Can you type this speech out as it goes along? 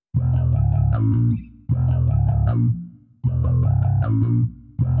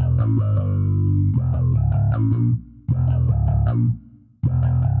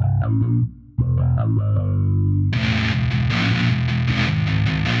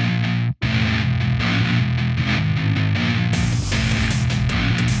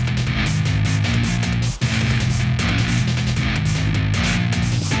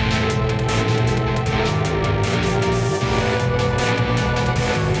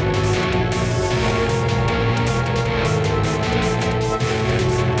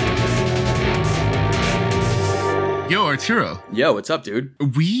Yo, Arturo. Yo, what's up, dude?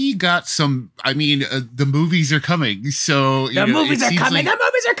 We got some, the movies are coming, so... The movies are coming!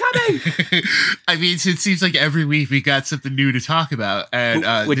 I mean, it seems like every week we got something new to talk about, and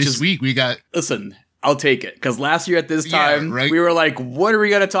this week we got... Listen, I'll take it, because last year at this time, we were like, what are we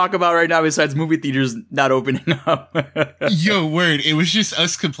going to talk about right now besides movie theaters not opening up? Yo, word, it was just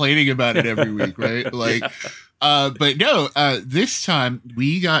us complaining about it every week, right? Like, but no, this time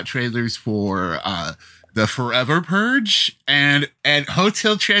we got trailers for... The Forever Purge and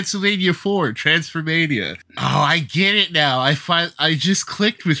Hotel Transylvania 4, Transformania. Oh, I get it now. I just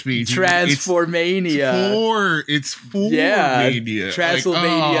clicked with me. Transformania. It's four. Yeah. Mania.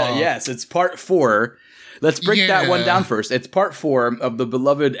 Transylvania. Yes, it's part 4. Let's break that one down first. It's part 4 of the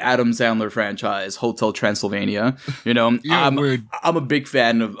beloved Adam Sandler franchise, Hotel Transylvania. You know, I'm a big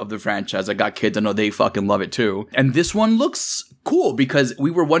fan of the franchise. I got kids. I know they fucking love it too. And this one looks cool because we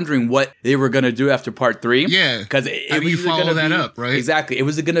were wondering what they were going to do after part 3. Yeah. Because how do you follow that up, right? Exactly. It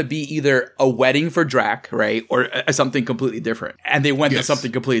was going to be either a wedding for Drac, right? Or something completely different. And they went to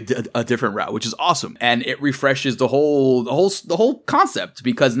something completely a different route, which is awesome. And it refreshes the whole concept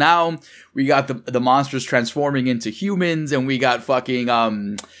because now we got the monsters transforming into humans, and we got fucking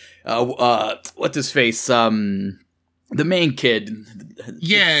what's his face, the main kid.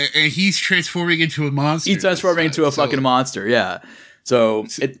 Yeah, and he's transforming into a monster. He's transforming into a fucking monster. Yeah, so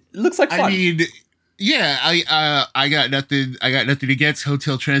it looks like fun. I mean, yeah, I got nothing against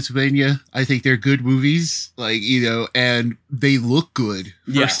Hotel Transylvania. I think they're good movies, like, you know, and they look good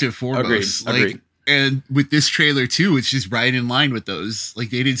first and foremost. Agreed. And with this trailer too, it's just right in line with those. Like,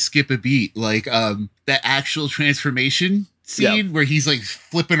 they didn't skip a beat. Like, that actual transformation scene where he's like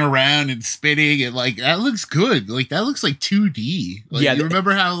flipping around and spinning, and like that looks good. Like, that looks like 2D. Like, you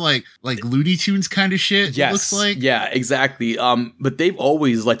remember how like Looney Tunes kind of shit it looks like? Yeah, exactly. But they've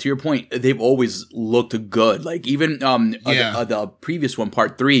always, like, to your point, they've always looked good. Like, even the previous one,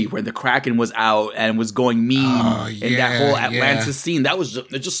 part 3, where the Kraken was out and was going mean, and that whole Atlantis scene,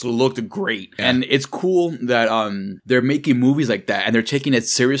 it just looked great. Yeah. And it's cool that they're making movies like that, and they're taking it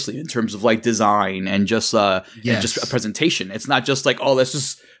seriously in terms of like design and just and just a presentation. It's not just like, oh, let's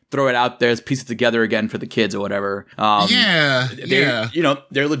just throw it out there, let's piece it together again for the kids or whatever. You know,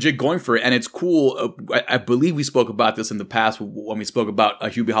 they're legit going for it, and it's cool. I believe we spoke about this in the past when we spoke about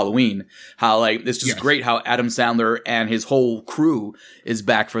Hubie Halloween, how like it's just great how Adam Sandler and his whole crew is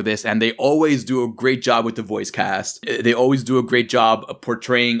back for this, and they always do a great job with the voice cast. They always do a great job of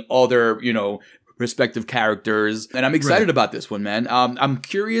portraying all their, you know, respective characters, and I'm excited about this one, man. I'm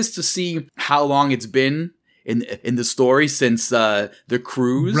curious to see how long it's been in the story since the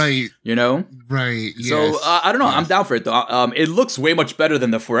cruise, right? You know, right? So I don't know. I'm down for it though. It looks way much better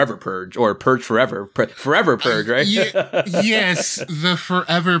than the Forever Purge or Purge Forever Purge, right? Yes, the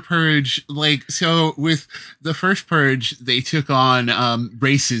Forever Purge. Like, so with the first Purge, they took on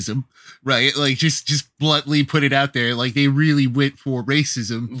racism. Right, like just bluntly put it out there. Like, they really went for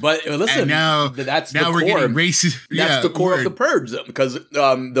racism. But listen, and that's now the we're core. getting racist. That's the core of the Purge, because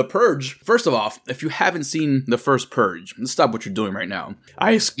the Purge. First of all, if you haven't seen the first Purge, let's stop what you're doing right now.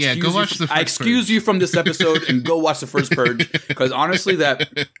 Go watch the first. I excuse you from this episode and go watch the first Purge, because honestly,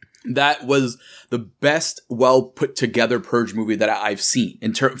 that was the best, well put together Purge movie that I've seen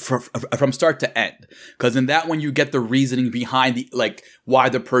from start to end. Because in that one, you get the reasoning behind why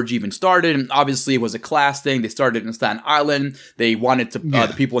the Purge even started. And obviously, it was a class thing. They started in Staten Island. They wanted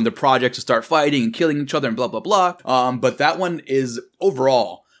the people in the project to start fighting and killing each other and blah, blah, blah. But that one is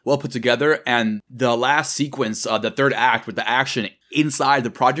overall well put together. And the last sequence, the third act with the action inside the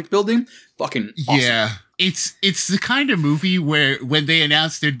project building, fucking awesome. Yeah. It's the kind of movie where when they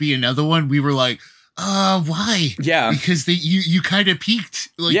announced there'd be another one, we were like, why? Yeah. Because you kind of peaked.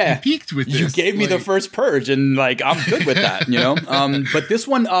 Like, you peaked with this. You gave me the first Purge, and like, I'm good with that, you know? But this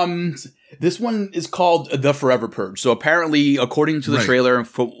one, This one is called The Forever Purge. So apparently, according to the trailer, and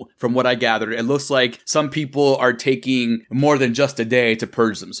from what I gathered, it looks like some people are taking more than just a day to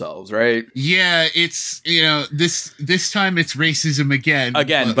purge themselves, right? Yeah, it's, this time it's racism again.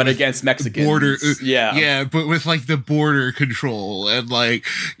 But against Mexicans. Border, yeah, but with like the border control and like,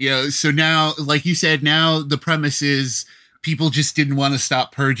 so now, like you said, now the premise is people just didn't want to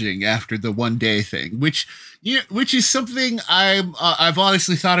stop purging after the 1 day thing, which is something I've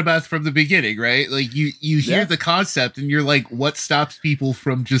honestly thought about from the beginning, right? Like you hear the concept and you're like, what stops people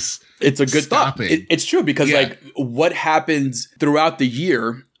from just it's a good stopping? Thought. It's true because like what happens throughout the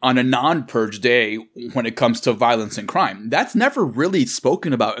year on a non-purge day when it comes to violence and crime, that's never really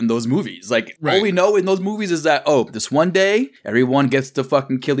spoken about in those movies. Like all we know in those movies is that, this 1 day, everyone gets to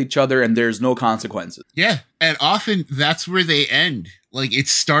fucking kill each other and there's no consequences. Yeah. And often that's where they end. Like it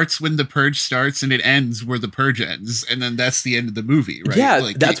starts when the purge starts and it ends where the purge ends. And then that's the end of the movie, right? Yeah,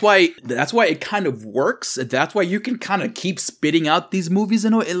 like, that's why it kind of works. That's why you can kind of keep spitting out these movies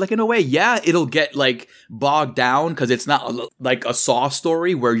in a way. Yeah, it'll get like bogged down because it's not like a Saw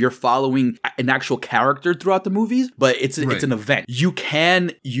story where you're following an actual character throughout the movies, but it's an event. You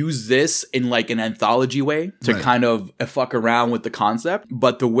can use this in like an anthology way to kind of fuck around with the concept,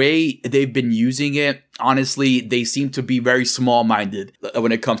 but the way they've been using it, honestly, they seem to be very small-minded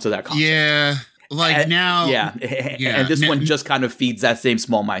when it comes to that concept. Yeah. Like now. Yeah. And this one just kind of feeds that same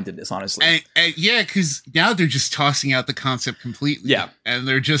small-mindedness, honestly. And because now they're just tossing out the concept completely. Yeah. And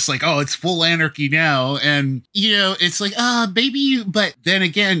they're just like, it's full anarchy now. And, it's like, maybe. But then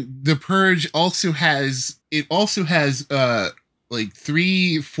again, The Purge also has like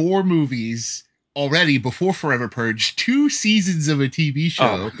 3-4 movies already before Forever Purge, 2 seasons of a TV show.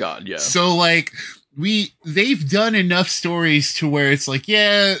 Oh, my God, yeah. So, like, they've done enough stories to where it's like,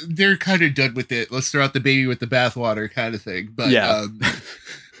 yeah, they're kind of done with it. Let's throw out the baby with the bathwater kind of thing. But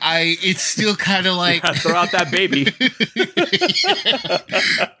it's still kind of like throw out that baby.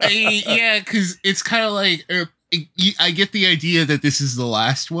 Because it's kind of like I get the idea that this is the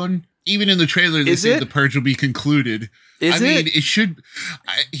last one. Even in the trailer, they say the purge will be concluded. I mean, it should.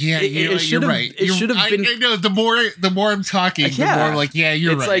 You're right. It should have been. I know. The more I'm talking, the more like,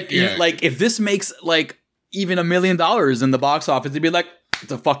 you're right. It's like if this makes like even $1 million in the box office, it'd be like,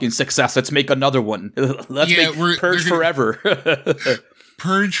 it's a fucking success. Let's make another one. Let's make Purge Forever.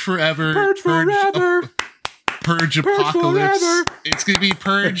 Purge Forever. Purge Forever. Purge Apocalypse. Forever. It's gonna be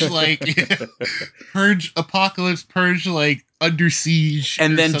Purge Purge Apocalypse. Purge like Under Siege.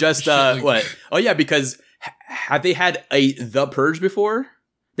 And then just what? Oh yeah, because have they had The Purge before?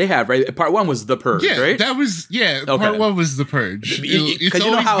 They have, right? Part 1 was The Purge, right? That was, Part 1 was The Purge. It's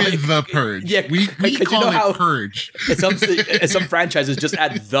always been The Purge. Yeah, we call it Purge. Some franchises just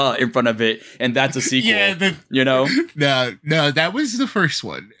add The in front of it, and that's a sequel. No, that was the first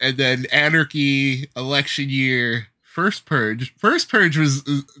one. And then Anarchy, Election Year, First Purge. First Purge was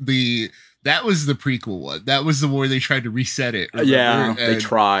that was the prequel one. That was the one where they tried to reset it. Remember? Yeah, they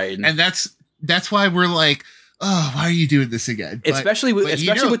tried. And that's why we're like, why are you doing this again? Especially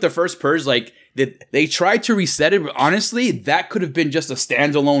with the first Purge, like they tried to reset it. But honestly, that could have been just a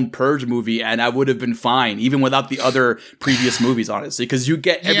standalone Purge movie, and I would have been fine, even without the other previous movies. Honestly, because you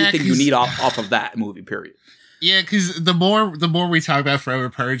get everything you need off of that movie. Period. Yeah, because the more we talk about Forever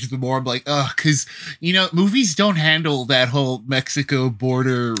Purge, the more I'm like, because movies don't handle that whole Mexico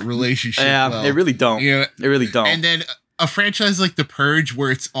border relationship. Yeah, well. They really don't. They really don't. And then a franchise like The Purge,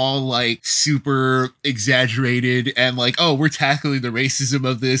 where it's all like super exaggerated and like, we're tackling the racism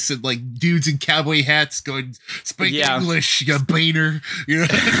of this, and like dudes in cowboy hats going speak English, you Boehner,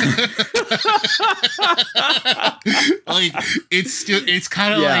 like it's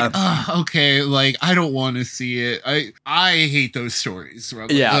kind of like, okay, like I don't want to see it. I hate those stories. Right?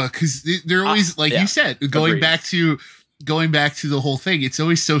 Because they're always like you said, going back to the whole thing, it's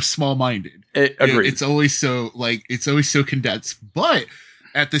always so small-minded. It's always so condensed. But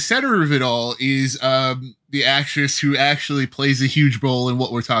at the center of it all is the actress who actually plays a huge role in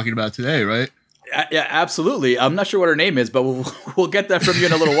what we're talking about today, right? Yeah, absolutely. I'm not sure what her name is, but we'll get that from you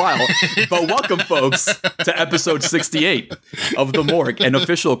in a little while. But welcome, folks, to episode 68 of The Morgue, an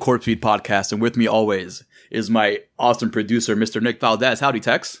official Corpse Feed podcast. And with me always is my awesome producer, Mr. Nick Valdez. Howdy,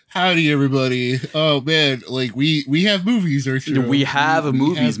 Tex. Howdy, everybody. Oh, man. Like, we have movies, or true. We have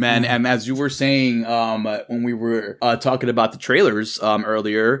movies, man. And as you were saying, when we were talking about the trailers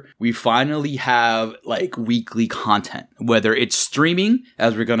earlier, we finally have, like, weekly content. Whether it's streaming,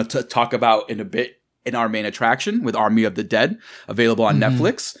 as we're going to talk about in a bit, in our main attraction with Army of the Dead, available on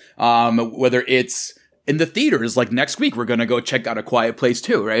Netflix. Whether it's in the theaters, like next week, we're gonna go check out A Quiet Place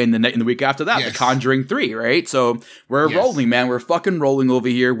 2, right? In the week after that, The Conjuring 3, right? So we're rolling, man. We're fucking rolling over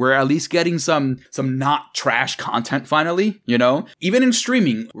here. We're at least getting some not trash content finally, you know? Even in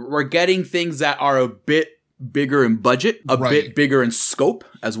streaming, we're getting things that are a bit bigger in budget, a bit bigger in scope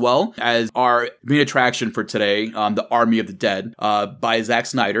as well, as our main attraction for today, The Army of the Dead, by Zack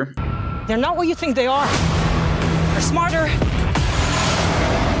Snyder. They're not what you think they are. They're smarter.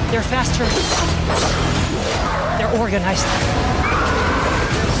 They're faster. They're organized.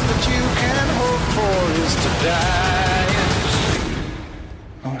 That you can hope for is to die.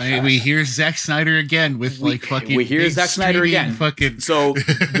 We hear Zack Snyder again with fucking. We hear Zack Snyder again. So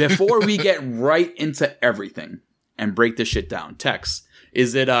before we get right into everything and break this shit down, Tex,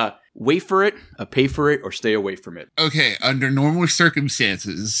 is it wait for it, pay for it, or stay away from it? Okay, under normal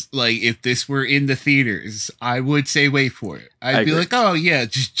circumstances, like if this were in the theaters, I would say wait for it. I'd be like, oh yeah,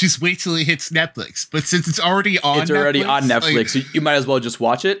 just wait till it hits Netflix. But since it's already on Netflix, so you might as well just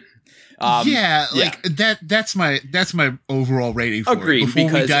watch it. That's my overall rating for Agreed, it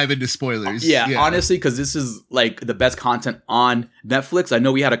before we dive into spoilers. Honestly, because this is like the best content on Netflix. I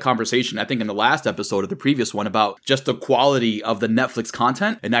know we had a conversation, I think in the last episode of the previous one, about just the quality of the Netflix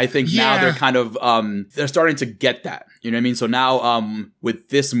content. And I think now they're kind of, they're starting to get that. You know what I mean? So now with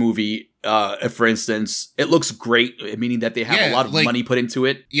this movie, for instance, it looks great, meaning that they have a lot of money put into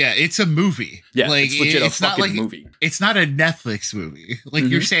it. Yeah, it's a movie. Yeah, like, it's legit a fucking movie. It's not a Netflix movie. Like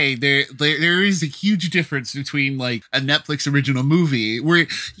you're saying, there is a huge difference between like a Netflix original movie where,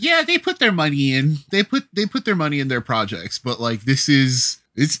 they put their money in. They put their money in their projects, but like this is...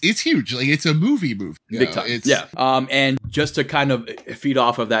 It's huge. Like it's a movie. Big time. And just to kind of feed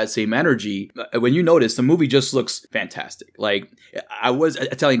off of that same energy, when you notice the movie just looks fantastic. Like I was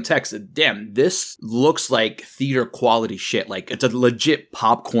telling Tex, damn, this looks like theater quality shit. Like it's a legit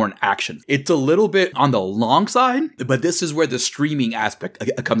popcorn action. It's a little bit on the long side, but this is where the streaming aspect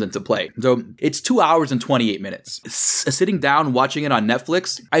comes into play. So it's 2 hours and 28 minutes. Sitting down, watching it on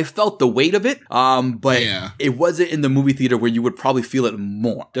Netflix, I felt the weight of it. But it wasn't in the movie theater where you would probably feel it more.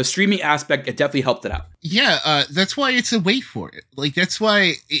 The streaming aspect, it definitely helped it out. Yeah, that's why it's a wait for it. Like that's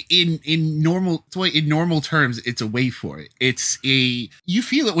why in normal terms, it's a wait for it. You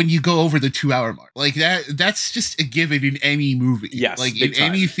feel it when you go over the 2 hour mark. Like that's just a given in any movie. Yes, like in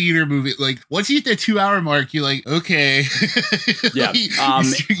any theater movie. Like once you hit the 2 hour mark, you're like, okay. Yeah.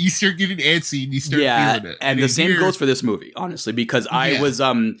 You start getting antsy and you start feeling it. And the same goes for this movie, honestly, because I was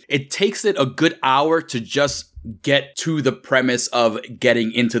it takes it a good hour to just get to the premise of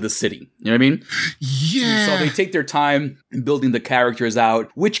getting into the city. You know what I mean? Yeah. So they take their time building the characters out,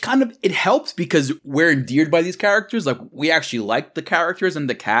 which kind of, it helps because we're endeared by these characters. Like we actually like the characters and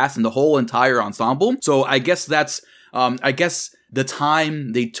the cast and the whole entire ensemble. So I guess that's, the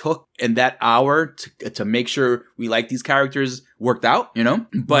time they took in that hour to make sure we like these characters worked out, you know?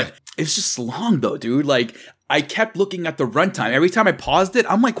 But it's just long though, dude. Like, I kept looking at the runtime. Every time I paused it,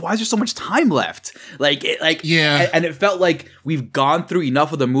 I'm like, why is there so much time left? And it felt like we've gone through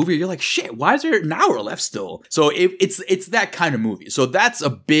enough of the movie. You're like, shit, why is there an hour left still? So it's that kind of movie. So that's a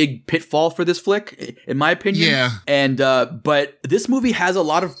big pitfall for this flick, in my opinion. Yeah. And, but this movie has a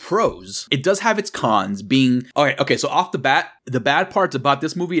lot of pros. It does have its cons being, okay, so off the bat, the bad parts about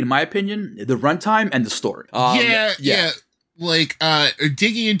this movie, in my opinion, the runtime and the story. Like,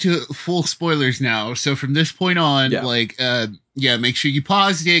 digging into full spoilers now. So from this point on, make sure you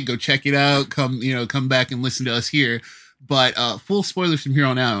paused it, go check it out, come back and listen to us here. But, full spoilers from here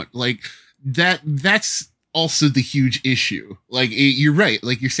on out. Like, that's also the huge issue. Like, you're right.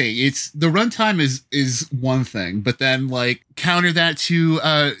 Like you're saying, it's the runtime is one thing, but then like counter that to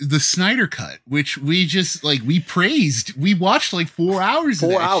the Snyder cut, which we just we praised. We watched like 4 hours.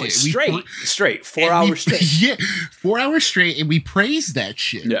 4 hours straight. 4 hours straight. Yeah, 4 hours straight, and we praised that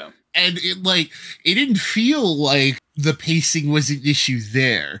shit. Yeah. And it didn't feel like the pacing was an issue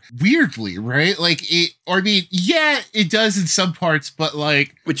there. Weirdly, right? It does in some parts, but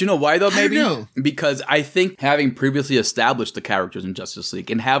But you know why though, maybe? I don't know. Because I think having previously established the characters in Justice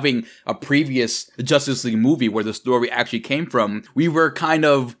League and having a previous Justice League movie where the story actually came from, we were kind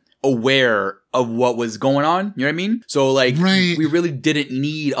of aware of what was going on, you know what I mean? So we really didn't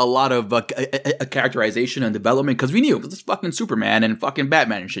need a lot of a characterization and development because we knew it was fucking Superman and fucking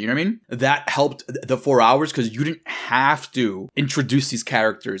Batman and shit, you know what I mean? That helped the 4 hours because you didn't have to introduce these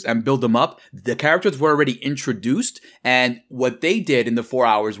characters and build them up. The characters were already introduced, and what they did in the 4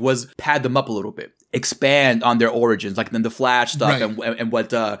 hours was pad them up a little bit. Expand on their origins, like then the Flash stuff and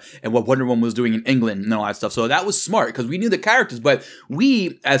what Wonder Woman was doing in England and all that stuff. So that was smart because we knew the characters, but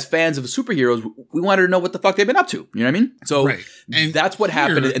we as fans of superheroes, because we wanted to know what the fuck they've been up to. You know what I mean? So and that's what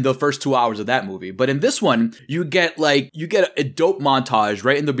happened in the first 2 hours of that movie. But in this one, you get a dope montage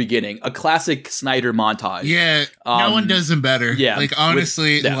right in the beginning, a classic Snyder montage. Yeah, no one does them better. Yeah, like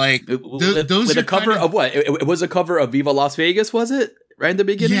honestly, those with are a cover of what? It was a cover of Viva Las Vegas, was it? Right in the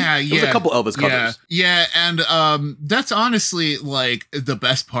beginning? Yeah. There was a couple Elvis covers. Yeah, and that's honestly like the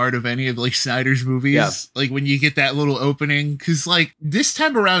best part of any of like Snyder's movies. Yeah. Like when you get that little opening, because like this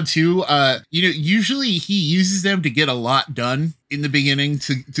time around too, usually he uses them to get a lot done in the beginning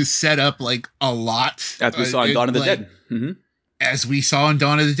to set up like a lot. As we saw in Dawn of the Dead. Mm-hmm. As we saw in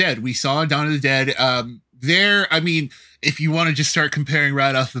Dawn of the Dead. If you want to just start comparing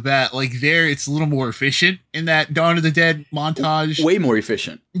right off the bat, like it's a little more efficient in that Dawn of the Dead montage. Way more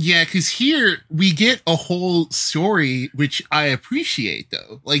efficient. Yeah, because here we get a whole story, which I appreciate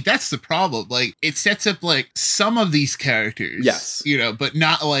though. Like that's the problem. Like it sets up like some of these characters. Yes. But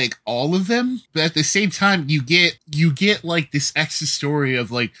not like all of them. But at the same time, you get like this extra story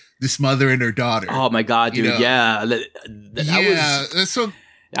of like this mother and her daughter. Oh my God, dude. Yeah.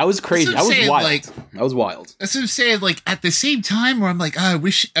 That was crazy. That was wild. That was wild. That's what I'm saying. Like at the same time where I'm like, I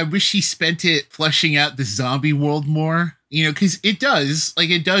wish he spent it fleshing out the zombie world more. Because it does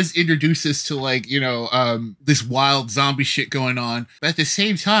introduce us to like, this wild zombie shit going on. But at the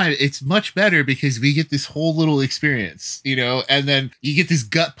same time, it's much better because we get this whole little experience, and then you get this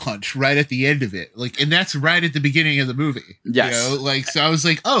gut punch right at the end of it. Like, and that's right at the beginning of the movie. Yes. So I was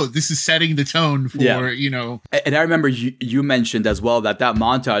like, oh, this is setting the tone for, And I remember you mentioned as well that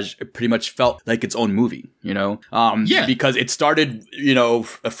montage pretty much felt like its own movie, because it started,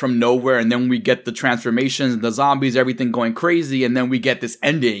 from nowhere, and then we get the transformations, the zombies, everything going crazy, and then we get this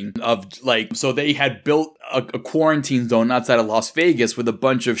ending of like, so they had built a quarantine zone outside of Las Vegas with a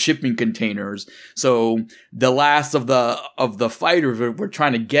bunch of shipping containers. So the last of the fighters were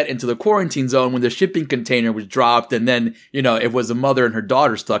trying to get into the quarantine zone when the shipping container was dropped, and then it was a mother and her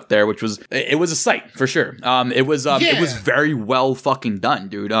daughter stuck there, which was a sight for sure. It was very well fucking done,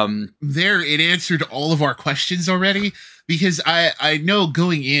 dude. It answered all of our questions already. Because I know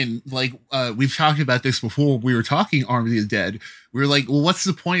going in, like, we've talked about this before. We were talking Army of the Dead. We were like, well, what's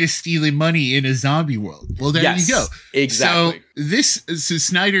the point of stealing money in a zombie world? Well, there you go. Exactly. So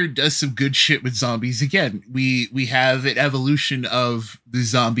Snyder does some good shit with zombies. Again, we have an evolution of the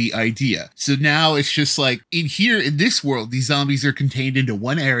zombie idea. So now it's just like in this world, these zombies are contained into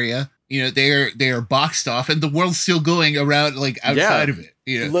one area. They are boxed off, and the world's still going around like outside of it.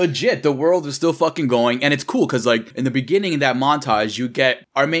 Legit, the world is still fucking going, and it's cool because like in the beginning of that montage, you get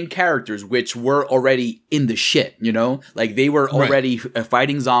our main characters, which were already in the shit, like they were already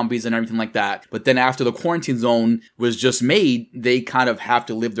fighting zombies and everything like that. But then after the quarantine zone was just made, they kind of have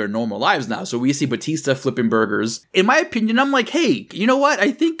to live their normal lives now. So we see Batista flipping burgers. In my opinion, I'm like, hey, you know what?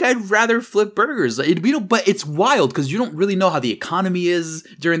 I think I'd rather flip burgers. But it's wild because you don't really know how the economy is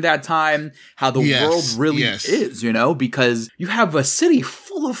during that time, how the world really is, because you have a city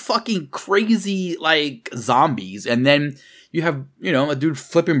full of fucking crazy like zombies, and then you have a dude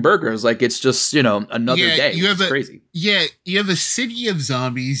flipping burgers like it's just another day. It's crazy. Yeah, you have a city of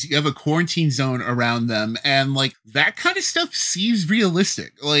zombies, you have a quarantine zone around them, and like that kind of stuff seems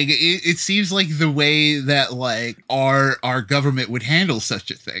realistic. Like it seems like the way that like our government would handle such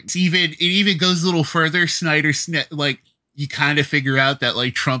a thing. It even goes a little further. Snyder like you kind of figure out that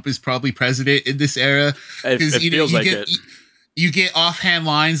like Trump is probably president in this era. It feels like it. You get offhand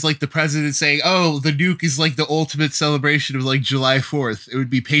lines like the president saying, oh, the nuke is like the ultimate celebration of like July 4th. It would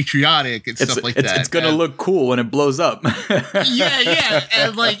be patriotic and stuff like that. It's going to look cool when it blows up. Yeah.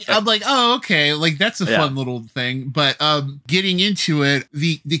 And like, I'm like, oh, okay. Like that's a fun little thing. But getting into it,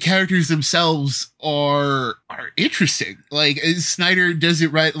 the characters themselves are interesting. Like Snyder does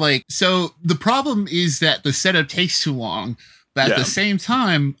it right. Like, so the problem is that the setup takes too long. But at the same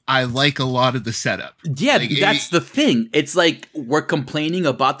time, I like a lot of the setup. Yeah, like, that's the thing. It's like we're complaining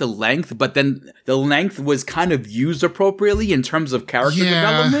about the length, but then the length was kind of used appropriately in terms of character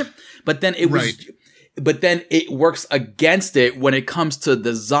development. But then it works against it when it comes to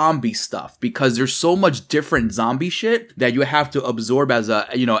the zombie stuff because there's so much different zombie shit that you have to absorb as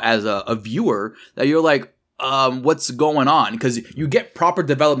a viewer that you're like, what's going on? Because you get proper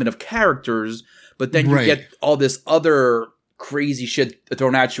development of characters, but then you get all this other crazy shit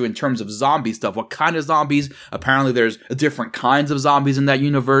thrown at you in terms of zombie stuff. What kind of zombies? Apparently there's different kinds of zombies in that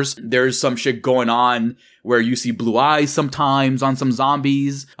universe. There's some shit going on where you see blue eyes sometimes on some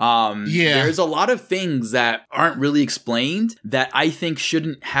zombies. There's a lot of things that aren't really explained that I think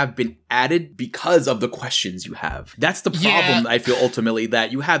shouldn't have been added because of the questions you have. That's the problem, I feel, ultimately,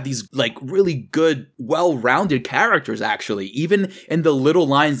 that you have these like really good, well-rounded characters, actually. Even in the little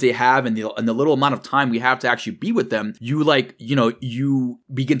lines they have and the little amount of time we have to actually be with them, you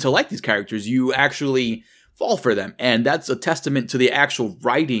begin to like these characters. You actually fall for them. And that's a testament to the actual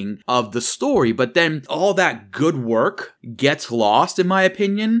writing of the story. But then all that good work gets lost, in my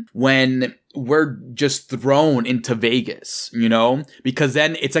opinion, when we're just thrown into Vegas, because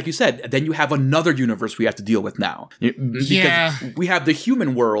then it's like you said, then you have another universe we have to deal with now. Because we have the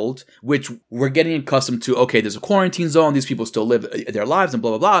human world, which we're getting accustomed to. Okay, there's a quarantine zone. These people still live their lives and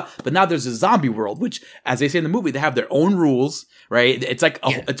blah, blah, blah. But now there's a zombie world, which, as they say in the movie, they have their own rules, right? It's like,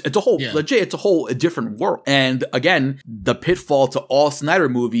 it's a whole, legit, it's a whole different world. And again, the pitfall to all Snyder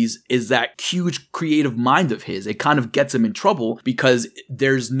movies is that huge creative mind of his. It kind of gets him in trouble because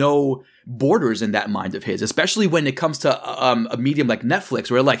there's no borders in that mind of his, especially when it comes to a medium like Netflix,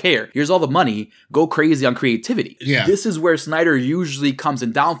 where like, hey, here's all the money, go crazy on creativity. Yeah. This is where Snyder usually comes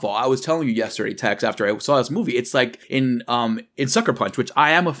in downfall. I was telling you yesterday, Tex, after I saw this movie, it's like in Sucker Punch, which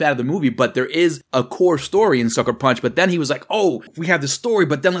I am a fan of the movie, but there is a core story in Sucker Punch. But then he was like, oh, we have this story,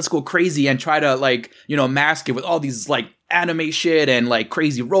 but then let's go crazy and try to like, mask it with all these like anime shit and like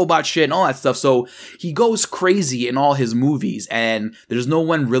crazy robot shit and all that stuff. So he goes crazy in all his movies and there's no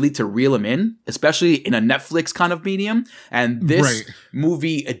one really to reel him in, especially in a Netflix kind of medium. And this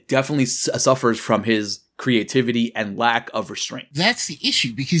movie, it definitely suffers from his creativity and lack of restraint. That's the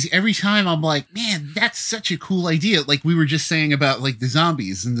issue, because every time I'm like, man, that's such a cool idea. Like we were just saying about like the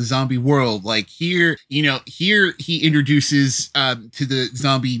zombies and the zombie world. Like here he introduces to the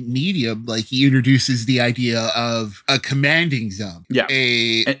zombie medium, like he introduces the idea of a commanding zombie. Yeah.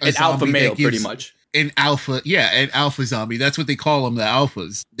 An alpha male, pretty much. An alpha zombie. That's what they call them, the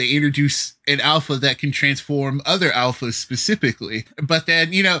alphas. They introduce an alpha that can transform other alphas specifically. But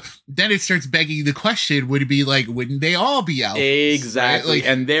then, then it starts begging the question, would it be like, wouldn't they all be alphas? Exactly. Right? Like,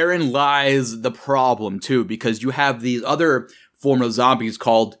 and therein lies the problem too, because you have these other form of zombies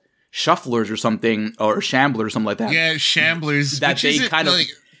called shufflers or something, or shamblers or something like that. Yeah, shamblers. That they kind of...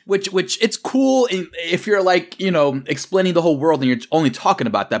 Which it's cool if you're like, explaining the whole world and you're only talking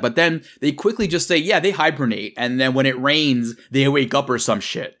about that. But then they quickly just say, yeah, they hibernate. And then when it rains, they wake up or some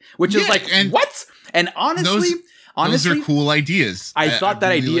shit. Which is like, what? And honestly, those are cool ideas. I thought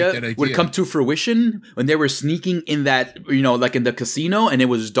that, really idea would come to fruition when they were sneaking in that, like in the casino and it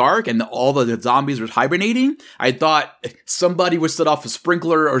was dark and all the zombies were hibernating. I thought somebody would set off a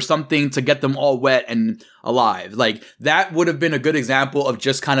sprinkler or something to get them all wet and alive. Like that would have been a good example of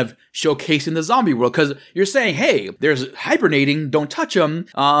just kind of showcasing the zombie world, because you're saying, hey, there's hibernating, don't touch them,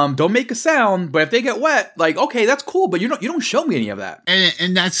 don't make a sound, but if they get wet, like, okay, that's cool, but you don't show me any of that.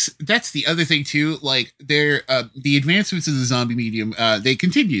 And that's the other thing too. Like the advancements of the zombie medium, they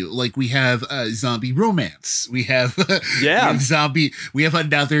continue. Like we have zombie romance, we have we have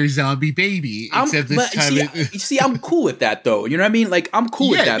another zombie baby. Except this time, you see, I'm cool with that though. You know what I mean? Like I'm cool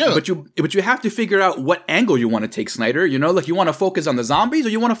with that. No. But you have to figure out what angle you want to take, Snyder. Like you want to focus on the zombies or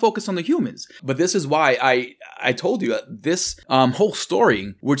you want to focus on the humans. But this is why I told you that this whole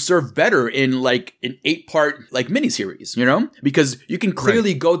story would serve better in like an 8-part like miniseries, because you can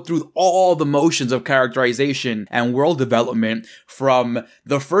clearly go through all the motions of characterization and world development from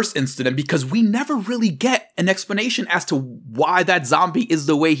the first incident, because we never really get an explanation as to why that zombie is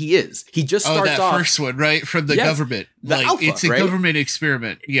the way he is. He just starts off first one, right? From the government. The like alpha, it's a government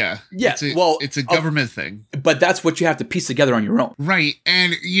experiment. Yeah. Yeah. It's a government thing. But that's what you have to piece together on your own. Right.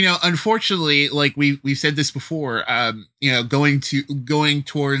 And unfortunately, like we've said this before, going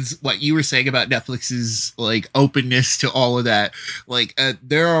towards what you were saying about Netflix's like openness to all of that. Like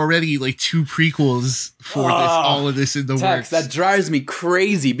there are already like 2 prequels for all of this in the works. That drives me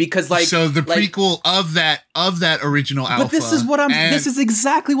crazy, because like, so the prequel of that original alpha. But this is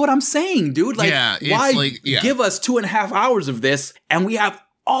exactly what I'm saying, dude. Like, why give us 2.5 hours of this and we have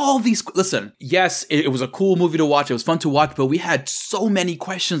all these... Listen, yes, it was a cool movie to watch. It was fun to watch, but we had so many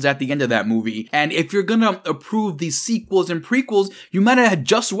questions at the end of that movie. And if you're gonna approve these sequels and prequels, you might have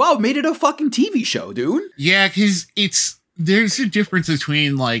just made it a fucking TV show, dude. Yeah, because there's a difference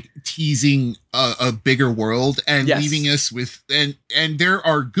between like teasing a bigger world and leaving us with and there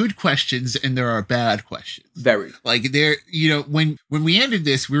are good questions and there are bad questions. Very. Like there, when we ended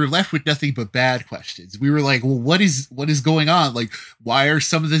this, we were left with nothing but bad questions. We were like, well, what is going on? Like, why are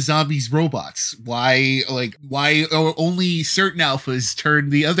some of the zombies robots? Why only certain alphas turn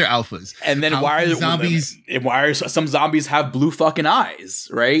the other alphas? And then why are some zombies have blue fucking eyes,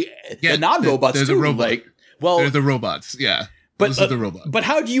 right? Yeah, the non-robots too. Like, Well, they're the robots. Yeah. Those are the robots. But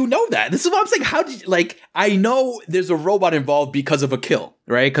how do you know that? This is what I'm saying. How did you, like, I know there's a robot involved because of a kill,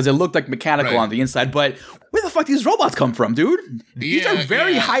 right? Because it looked like mechanical on the inside, but where the fuck do these robots come from, dude? These are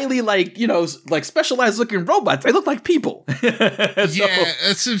very highly, like, you know, like specialized looking robots. They look like people. That's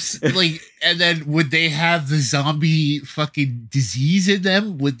like, and then would they have the zombie fucking disease in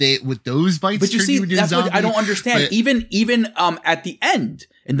them? Would those bites? But you see, that's what I don't understand. But, even at the end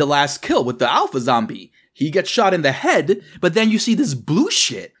in the last kill with the alpha zombie, he gets shot in the head, but then you see this blue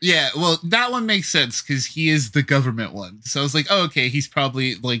shit. Yeah, well, that one makes sense because he is the government one. So I was like, oh, okay, he's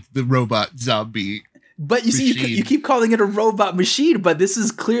probably like the robot zombie. But you see, you keep calling it a robot machine, but this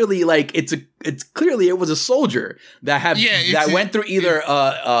is clearly like it was a soldier that went through either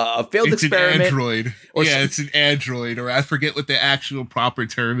a failed experiment, an android, it's an android, or I forget what the actual proper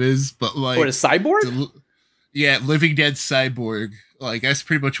term is, but like, or a cyborg. Living dead cyborg. Like, that's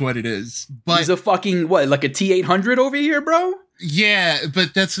pretty much what it is. But he's a fucking, like a T-800 over here, bro? Yeah,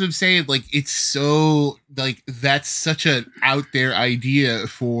 but that's what I'm saying. Like, it's so, like, that's such an out there idea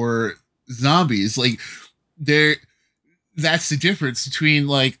for zombies. Like, that's the difference between,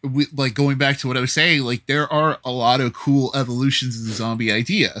 like, going back to what I was saying, like, there are a lot of cool evolutions of the zombie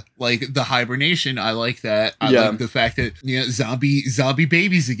idea. Like, the hibernation, I like that. I like the fact that, you know, zombie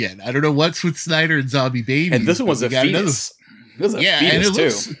babies again. I don't know what's with Snyder and zombie babies. And this one was a fetus. It was a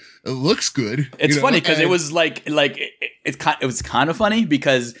fetus, too. It looks good. It's funny because it was it was kind of funny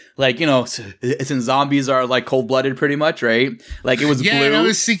because, like, you know, since zombies are like cold blooded pretty much, right? Like, it was blue,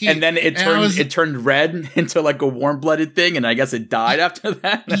 and then it turned red into like a warm blooded thing, and I guess it died after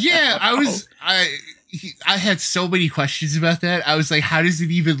that. Yeah, I had so many questions about that. I was like, how does it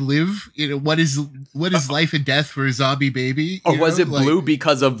even live? You know, what is life and death for a zombie baby? Or was it blue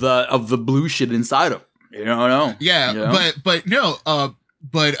because of the blue shit inside of? You don't know. Yeah, you know? but no,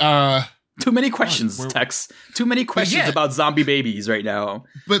 too many questions, Tex. Too many questions about zombie babies right now.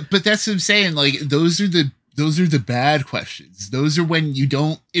 But that's what I'm saying. Like, those are the bad questions. Those are when you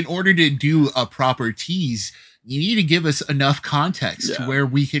don't, in order to do a proper tease, you need to give us enough context to where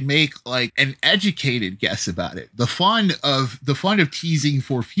we can make like an educated guess about it. The fun of teasing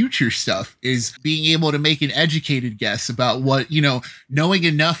for future stuff is being able to make an educated guess about what, you know, knowing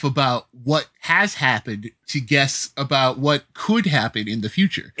enough about what has happened to guess about what could happen in the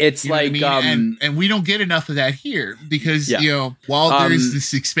future. It's like, and we don't get enough of that here because, you know, while there's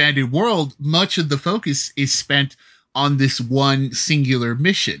this expanded world, much of the focus is spent on this one singular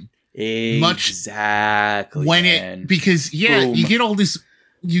mission. Exactly. Because you get all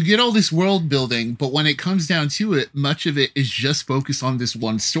this world building, but when it comes down to it, much of it is just focused on this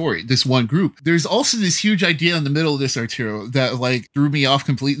one story, this one group. There's also this huge idea in the middle of this, Arturo, that like threw me off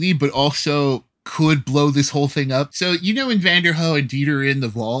completely, but also could blow this whole thing up. So, you know, when Vanderho and Dieter are in the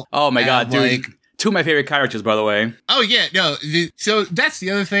vault. Oh my god, dude. Two of my favorite characters, by the way. Oh, yeah, no. So that's the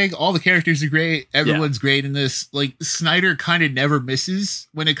other thing. All the characters are great. Everyone's great in this. Like, Snyder kind of never misses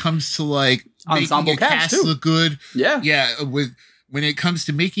when it comes to, like, ensemble making a cast look good. Yeah. Yeah, when it comes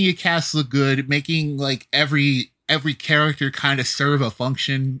to making a cast look good, making, like, every character kind of serve a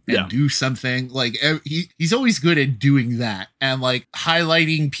function and do something. Like, he's always good at doing that. And, like,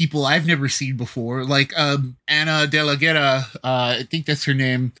 highlighting people I've never seen before. Like, Ana de la Guerra, I think that's her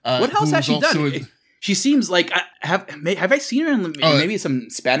name. What else has she done? She seems like have I seen her in maybe some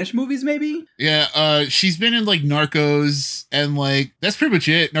Spanish movies? Maybe. Yeah, she's been in like Narcos and like that's pretty much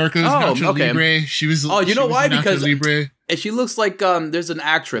it. Narcos, Nacho Libre. She was. Oh, you know why? Because Libre. She looks like there's an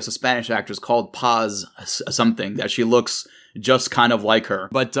actress, a Spanish actress called Paz something that she looks just kind of like her.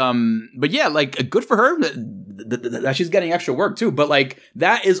 But yeah, like good for her that she's getting extra work too. But like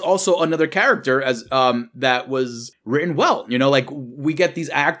that is also another character as that was written well. You know, like we get these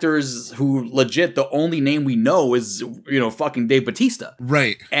actors who legit the only name we know is, you know, fucking Dave Bautista.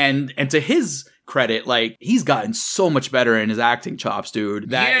 Right. And to his credit, like he's gotten so much better in his acting chops,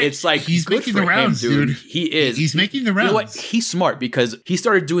 dude, that it's like he's making the rounds, dude. He is. He's making the rounds. You know what? He's smart because he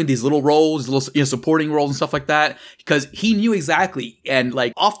started doing these little roles, little supporting roles and stuff like that because he knew exactly, and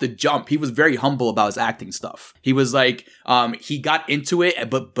like off the jump, he was very humble about his acting stuff. He was like, he got into it,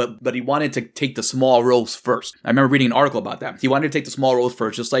 but he wanted to take the small roles first. I remember reading an article about that. He wanted to take the small roles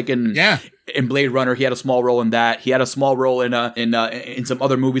first, just like in Blade Runner, he had a small role in that. He had a small role in some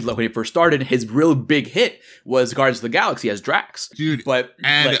other movies when he first started. His real big hit was Guardians of the Galaxy as Drax, dude.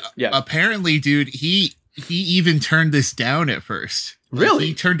 Apparently, dude, he even turned this down at first. Really?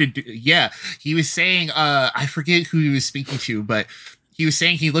 He turned it. Yeah, he was saying, I forget who he was speaking to, but he was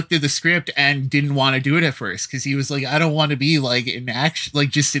saying he looked at the script and didn't want to do it at first because he was like, I don't want to be like an action, like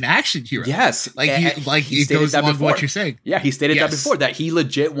just an action hero. Yes, like he it goes along with what you're saying. Yeah, he stated that before, that he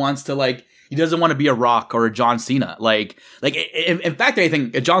legit wants to like. He doesn't want to be a Rock or a John Cena. Like in fact, I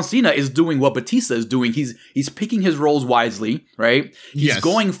think John Cena is doing what Batista is doing. He's picking his roles wisely, right? He's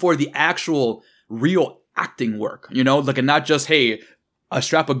going for the actual real acting work, you know, like, and not just, hey,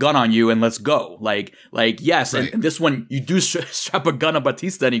 strap a gun on you and let's go. Like yes, right. and this one you do strap a gun on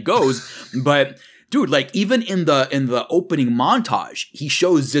Batista and he goes, but dude, like even in the opening montage, he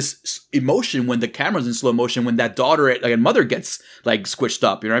shows this emotion when the camera's in slow motion, when that daughter and mother gets like squished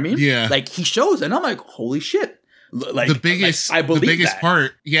up. You know what I mean? Yeah. Like he shows, and I'm like, holy shit. Like the biggest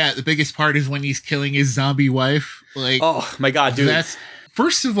part. Yeah, the biggest part is when he's killing his zombie wife. Like, oh my god, dude.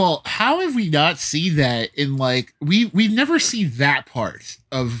 First of all, how have we not seen that in like we've never seen that part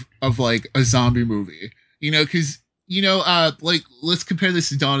of like a zombie movie? You know, because you know, like let's compare this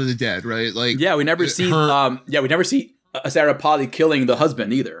to Dawn of the Dead, right? Like, yeah, we never see Sarah Polley killing the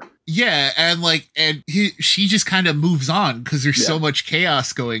husband either. Yeah, and she just kind of moves on because there's so much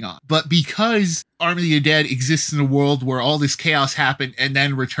chaos going on. But because Army of the Dead exists in a world where all this chaos happened and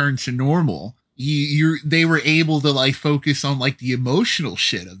then returned to normal, they were able to like focus on like the emotional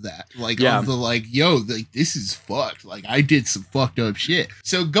shit of that, like of the like, yo, like this is fucked. Like I did some fucked up shit.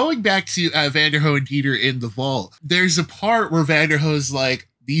 So going back to Vanderho and Dieter in the vault, there's a part where Vanderho's like,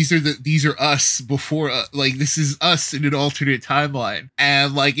 these are us before, like this is us in an alternate timeline,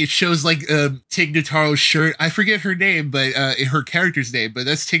 and like it shows like Tig Notaro's shirt. I forget her name, but her character's name, but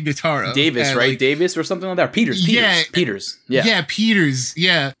that's Tig Notaro. Davis, and, right? Like, Davis or something like that. Peters. Yeah, Peters.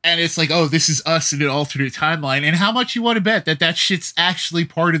 Yeah, and it's like, oh, this is us in an alternate timeline. And how much you want to bet that shit's actually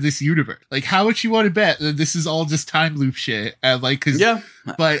part of this universe? Like, how much you want to bet that this is all just time loop shit? And like,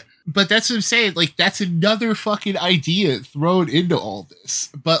 But that's what I'm saying. Like, that's another fucking idea thrown into all this.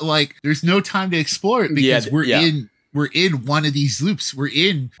 But like, there's no time to explore it because we're in one of these loops. We're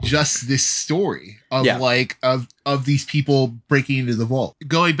in just this story of of these people breaking into the vault.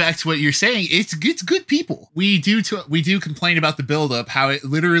 Going back to what you're saying, it's good people. We do complain about the buildup, how it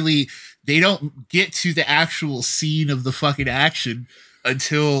literally they don't get to the actual scene of the fucking action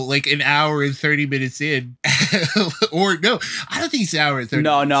until like an hour and 30 minutes in. Or no, I don't think it's an hour and 30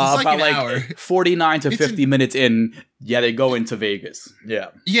 minutes. No, it's about like hour. 49 to 50 minutes in. Yeah, they go into Vegas. Yeah,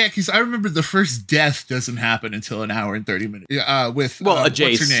 because I remember the first death doesn't happen until an hour and 30 minutes. With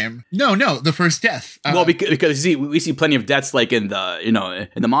Jace. What's her name? No, the first death. Because we see plenty of deaths like in the in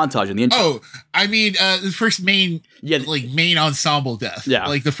the montage in the intro. Oh, I mean the first main ensemble death. Yeah,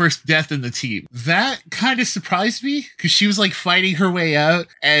 like the first death in the team. That kind of surprised me because she was like fighting her way out,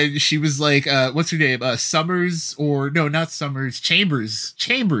 and she was like, what's her name? Summers or no, not Summers. Chambers.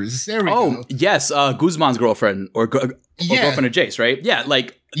 There we go. Oh yes, Guzman's girlfriend or girlfriend of Jace, right? Yeah,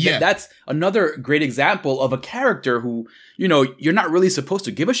 like that's another great example of a character who, you know, you're not really supposed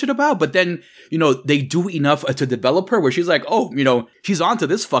to give a shit about, but then, you know, they do enough to develop her where she's like, oh, you know, she's onto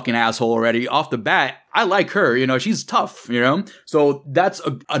this fucking asshole already off the bat. I like her, you know, she's tough, you know? So that's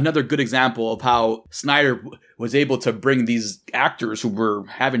another good example of how Snyder was able to bring these actors who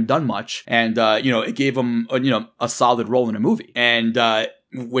haven't done much, and, you know, it gave them, a solid role in a movie. And,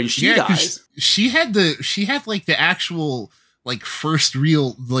 when she dies, she had like the actual like first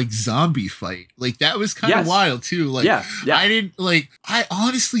real like zombie fight. Like that was kind of wild too. Like I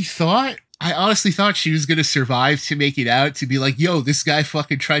honestly thought she was gonna survive to make it out, to be like, yo, this guy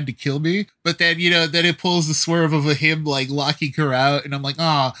fucking tried to kill me. But then, you know, then it pulls the swerve of him like locking her out, and I'm like,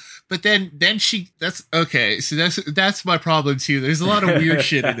 but then that's okay. So that's my problem too. There's a lot of weird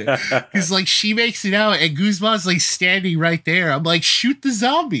shit in it. Because like she makes it out and Guzman's like standing right there. I'm like, shoot the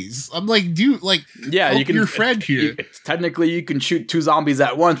zombies. I'm like, dude, like, you can your friend here. Technically, you can shoot two zombies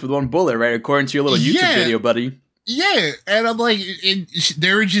at once with one bullet, right? According to your little YouTube video, buddy. Yeah, and I'm like,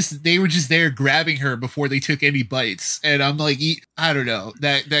 they were just there grabbing her before they took any bites, and I'm like, I don't know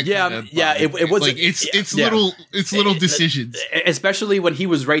that. It was like it's little decisions, especially when he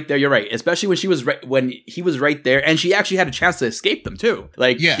was right there. You're right, especially when he was right there, and she actually had a chance to escape them too.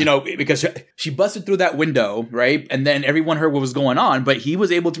 Like, you know, because she busted through that window, right, and then everyone heard what was going on, but he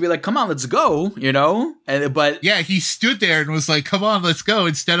was able to be like, "Come on, let's go," you know, he stood there and was like, "Come on, let's go,"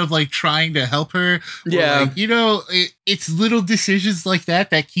 instead of like trying to help her. Like, you know. It's little decisions like that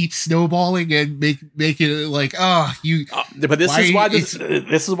keep snowballing and make it like, but this is why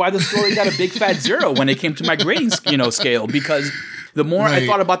the story got a big fat 0 when it came to my grading scale, because the more I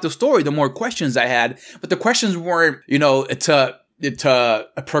thought about the story, the more questions I had. But the questions weren't, to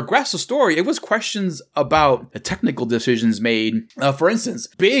progress the story. It was questions about the technical decisions made. For instance,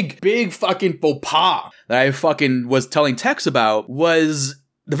 big fucking faux pas that I fucking was telling Tex about was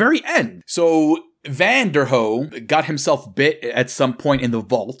the very end. So Vanderho got himself bit at some point in the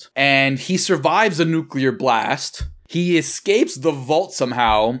vault, and he survives a nuclear blast. He escapes the vault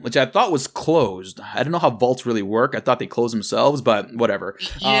somehow, which I thought was closed. I don't know how vaults really work. I thought they close themselves, but whatever.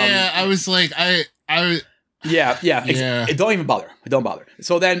 Yeah, I was like, Yeah. Don't even bother. Don't bother.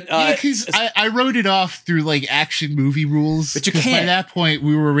 So then, because I wrote it off through like action movie rules. But you can't. By that point,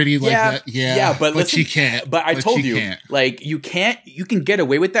 we were already like, but listen, you can't. But I told you, like, you can't. You can get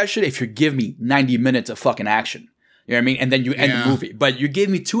away with that shit if you give me 90 minutes of fucking action. You know what I mean? And then you end the movie. But you gave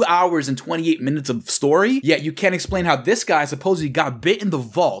me 2 hours and 28 minutes of story, yet you can't explain how this guy supposedly got bit in the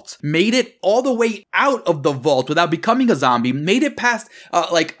vault, made it all the way out of the vault without becoming a zombie, made it past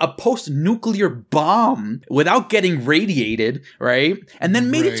like a post-nuclear bomb without getting radiated, right? And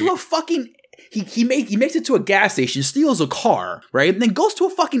then made it to a fucking... He makes it to a gas station, steals a car, right? And then goes to a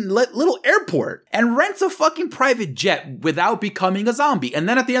fucking little airport and rents a fucking private jet without becoming a zombie. And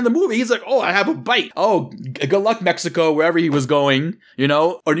then at the end of the movie, he's like, oh, I have a bite. Oh, good luck, Mexico, wherever he was going, you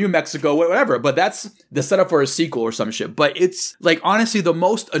know, or New Mexico, whatever. But that's the setup for a sequel or some shit. But it's like, honestly, the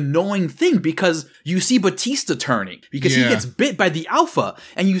most annoying thing because you see Batista turning because he gets bit by the Alpha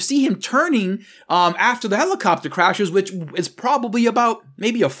and you see him turning after the helicopter crashes, which is probably about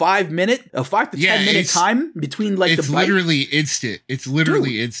maybe a 5 to 10 minute time between like the bite. It's literally instant. It's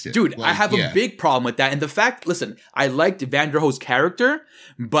literally instant. Dude, like, I have a big problem with that. And the fact, listen, I liked Van der Hoe's character,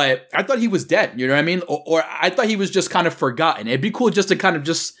 but I thought he was dead. You know what I mean? Or I thought he was just kind of forgotten. It'd be cool just to kind of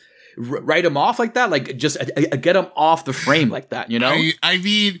just write him off like that, like just get him off the frame like that, you know? I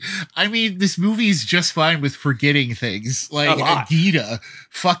mean, this movie's just fine with forgetting things. Like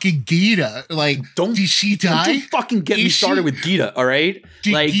fucking Gita. Like, did she die? Don't fucking get me started with Gita, all right?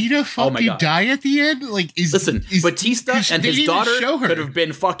 Did Gita fucking die at the end? Like, Batista and his daughter could have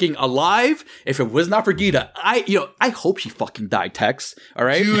been fucking alive if it was not for Gita. I hope she fucking died, Tex. All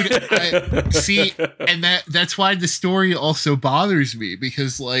right, dude. And that's why the story also bothers me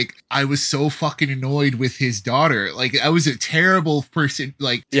because like I was so fucking annoyed with his daughter. Like, I was a terrible person,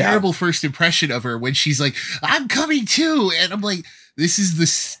 like terrible first impression of her when she's like, "I'm coming too," and I'm like, this is the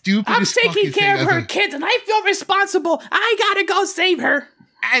stupidest. I'm taking care of her kids, and I feel responsible. I gotta go save her.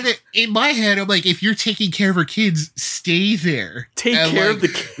 And in my head, I'm like, if you're taking care of her kids, stay there. Take care of the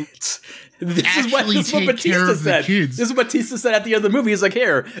kids. This is what Batista said. This is what Batista said at the end of the movie. He's like,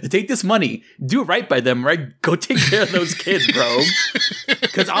 here, take this money. Do right by them, right? Go take care of those kids, bro.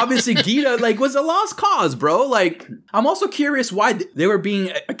 Because obviously Gita, like, was a lost cause, bro. Like, I'm also curious why they were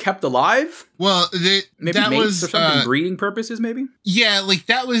being kept alive. Well, maybe that was for something breeding purposes, maybe? Yeah, like,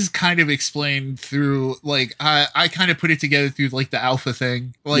 that was kind of explained through, like, I kind of put it together through, like, the alpha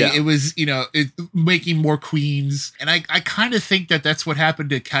thing. Like, it was, you know, making more queens. And I kind of think that that's what happened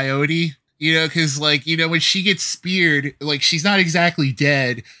to Coyote. You know, because, like, you know, when she gets speared, like, she's not exactly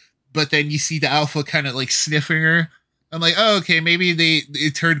dead, but then you see the alpha kind of, like, sniffing her. I'm like, oh, okay, maybe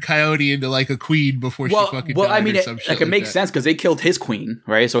it turned Coyote into, like, a queen before she fucking died. I mean, it makes sense, because they killed his queen,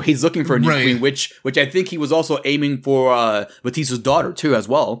 right? So he's looking for a new queen, which I think he was also aiming for Batista's daughter, too, as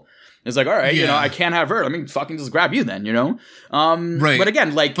well. It's like, all right, you know, I can't have her. I mean, fucking just grab you then, you know? Right. But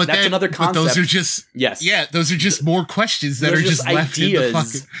again, like, that's another concept. But those are just... Yes. Yeah, those are just more questions that are just left in the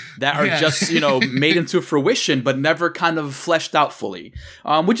fucking... that are just, you know, made into fruition, but never kind of fleshed out fully.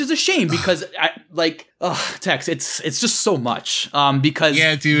 Which is a shame, because, Tex, it's just so much. Because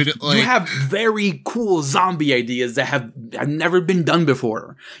dude, like, you have very cool zombie ideas that have never been done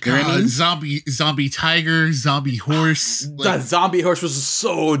before. You know what I mean? Zombie tiger, zombie horse. That zombie horse was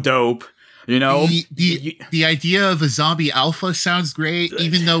so dope. You know, the idea of a zombie alpha sounds great,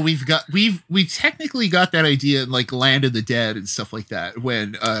 even though we've technically got that idea in like Land of the Dead and stuff like that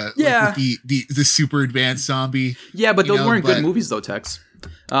when like the super advanced zombie. Yeah, but those weren't good movies though, Tex.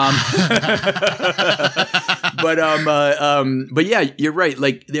 But yeah, you're right.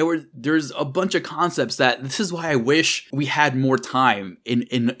 Like there's a bunch of concepts that this is why I wish we had more time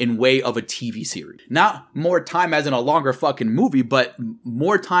in way of a TV series. Not more time as in a longer fucking movie, but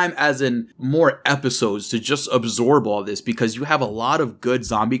more time as in more episodes to just absorb all this, because you have a lot of good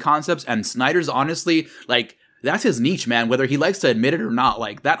zombie concepts, and Snyder's honestly like, that's his niche, man, whether he likes to admit it or not.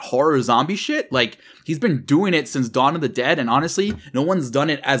 Like, that horror zombie shit, like, he's been doing it since Dawn of the Dead, and honestly, no one's done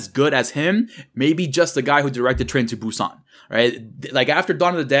it as good as him. Maybe just the guy who directed Train to Busan, right? Like, after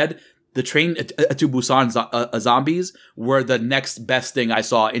Dawn of the Dead, the Train to Busan zombies were the next best thing I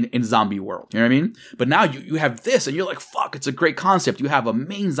saw in zombie world. You know what I mean? But now you have this, and you're like, fuck, it's a great concept. You have a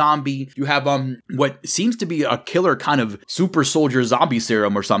main zombie. You have what seems to be a killer kind of super soldier zombie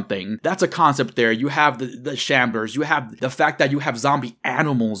serum or something. That's a concept there. You have the shamblers. You have the fact that you have zombie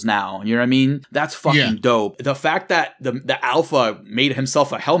animals now. You know what I mean? That's fucking dope. The fact that the alpha made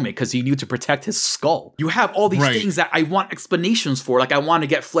himself a helmet because he knew to protect his skull. You have all these things that I want explanations for. Like, I want to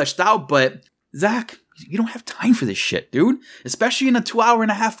get fleshed out. But Zack, You don't have time for this shit, dude. Especially in a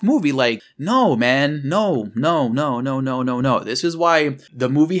 2.5-hour movie. Like, no, man. No. This is why the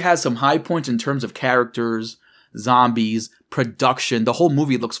movie has some high points in terms of characters, zombies, production. The whole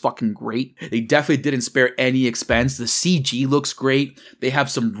movie looks fucking great. They definitely didn't spare any expense. The CG looks great. They have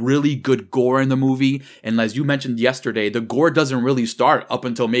some really good gore in the movie. And as you mentioned yesterday, the gore doesn't really start up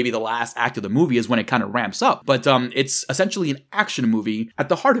until maybe the last act of the movie is when it kind of ramps up. But it's essentially an action movie at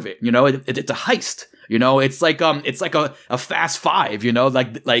the heart of it. You know, it's a heist. You know, it's like a Fast Five, you know,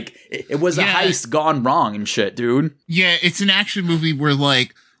 like it was a heist gone wrong and shit, dude. Yeah, it's an action movie where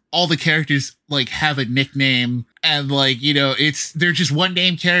like all the characters like have a nickname, and like, you know, they're just one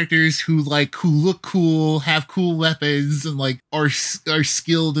name characters who look cool, have cool weapons, and like are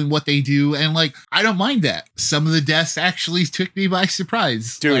skilled in what they do. And like, I don't mind that. Some of the deaths actually took me by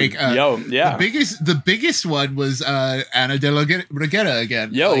surprise. Dude, like, the biggest one was Ana de la Reguera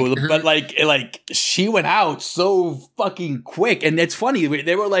again. But she went out so fucking quick. And it's funny,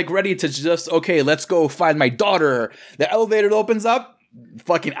 they were like ready to just, okay, let's go find my daughter. The elevator opens up,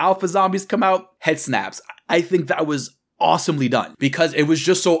 fucking alpha zombies come out, head snaps. I think that was awesomely done because it was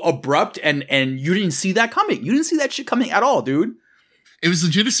just so abrupt and you didn't see that coming. You didn't see that shit coming at all, dude. It was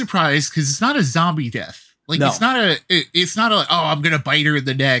legit a surprise because it's not a zombie death. Like, no. It's not a, oh, I'm going to bite her in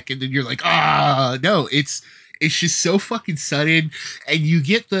the neck. And then you're like, no, it's just so fucking sudden. And you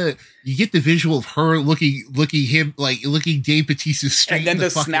get the visual of her looking Dave Bautista straight in the and then the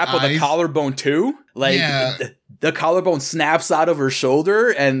snap eyes. Of the collarbone too. Like, the collarbone snaps out of her shoulder,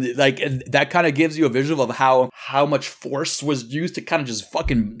 and like that kind of gives you a visual of how much force was used to kind of just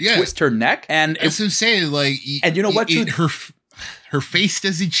fucking twist her neck. And that's what I'm saying. Like, and you know what? Her face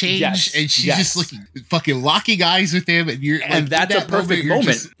doesn't change, and she's just looking fucking locking eyes with him, and you're and that's a perfect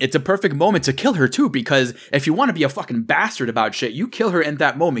moment. It's a perfect moment to kill her too, because if you want to be a fucking bastard about shit, you kill her in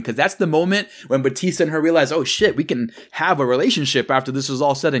that moment, because that's the moment when Bautista and her realize, oh shit, we can have a relationship after this is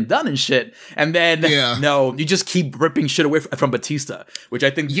all said and done and shit. And then no, you just keep ripping shit away from Bautista, which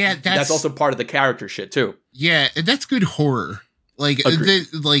I think that's also part of the character shit too. Yeah, and that's good horror. Like,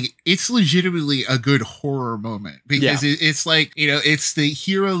 it's legitimately a good horror moment because it's like, you know, it's the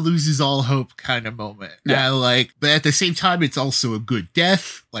hero loses all hope kind of moment. Yeah. But at the same time, it's also a good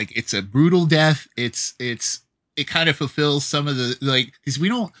death. Like, it's a brutal death. It kind of fulfills some of the, like, because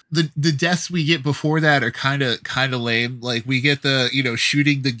the deaths we get before that are kind of lame. Like, we get the, you know,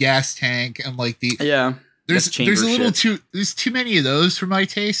 shooting the gas tank and like there's too many of those for my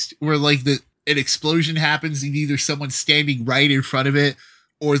taste, where like an explosion happens and either someone's standing right in front of it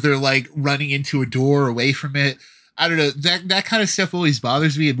or they're like running into a door away from it. I don't know. That kind of stuff always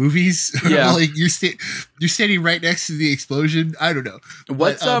bothers me in movies. Yeah. Like you're standing right next to the explosion. I don't know.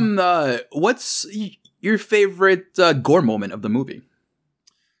 What's your favorite gore moment of the movie?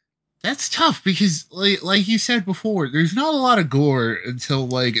 That's tough because like you said before, there's not a lot of gore until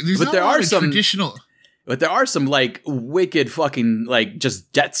like traditional. But there are some, like, wicked fucking, like,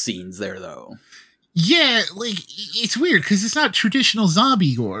 just death scenes there, though. Yeah, like, it's weird, because it's not traditional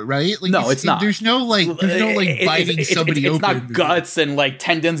zombie gore, right? Like, no, it's not. There's no biting somebody open. It's not guts and, like,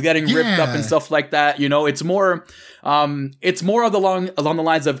 tendons getting ripped up and stuff like that, you know? It's more along the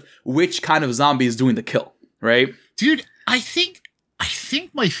lines of which kind of zombie is doing the kill, right? Dude, I think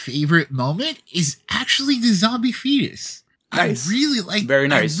my favorite moment is actually the zombie fetus. Nice. Very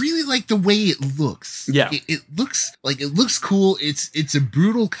nice. I really like the way it looks. Yeah. It looks cool. It's a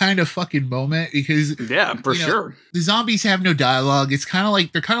brutal kind of fucking moment because sure. The zombies have no dialogue. It's kind of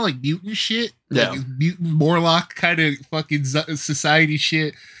like they're kind of like mutant shit. Yeah. Like mutant Morlock kind of fucking society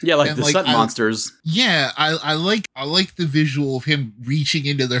shit. Yeah, like the sun monsters. Yeah, I like the visual of him reaching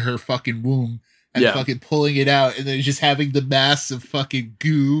into her fucking womb and fucking pulling it out and then just having the mass of fucking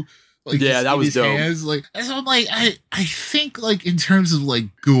goo. Like, that was dope. Hands. Like, so I'm like, I think like in terms of like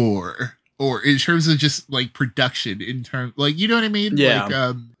gore or in terms of just like production, in terms like, you know what I mean? Yeah.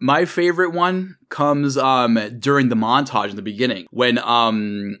 Like, my favorite one comes during the montage in the beginning when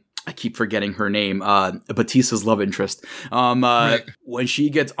I keep forgetting her name, Bautista's love interest. When she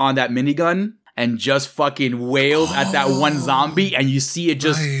gets on that minigun and just fucking wailed at that one zombie, and you see it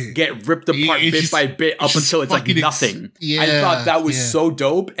just get ripped apart bit by bit up until it's like nothing. I thought that was so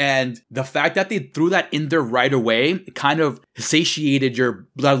dope, and the fact that they threw that in there right away kind of satiated your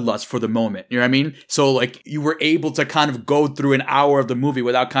bloodlust for the moment. You know what I mean? So like you were able to kind of go through an hour of the movie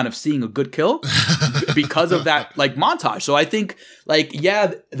without kind of seeing a good kill because of that like montage. So I think like,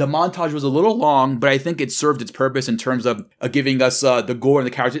 the montage was a little long, but I think it served its purpose in terms of giving us the gore and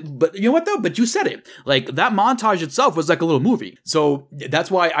the characters. But you know what though? But you said it. Like that montage itself was like a little movie. So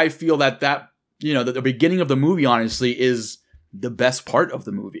that's why I feel that you know, the beginning of the movie honestly is the best part of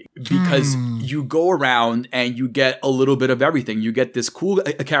the movie, because you go around and you get a little bit of everything. You get this cool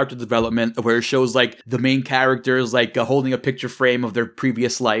character development where it shows like the main characters like holding a picture frame of their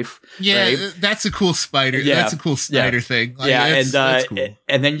previous life. Yeah, right? That's a cool Spider. Yeah. That's a cool Snyder thing. Like, that's cool.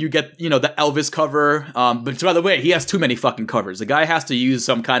 And then you get, the Elvis cover. But by the way, he has too many fucking covers. The guy has to use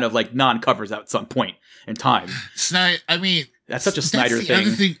some kind of like non-covers at some point in time. Snyder, I mean, that's such a Snyder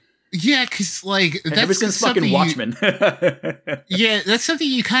thing. Yeah, because like that's ever since fucking Watchmen. Yeah, that's something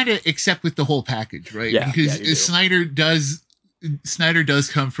you kind of accept with the whole package, right? Yeah, because Snyder does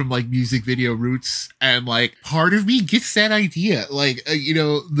come from like music video roots, and like part of me gets that idea, like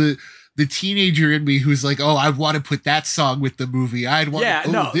the teenager in me who's like, oh, I want to put that song with the movie.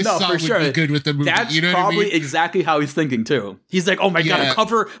 This song would be good with the movie. That's probably exactly how he's thinking too. He's like, oh my god, a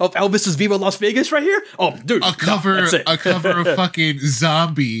cover of Elvis's Viva Las Vegas right here. Oh, dude, a cover of fucking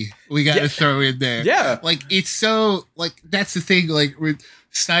Zombie. We got to throw in there. Yeah, like it's so like that's the thing. Like with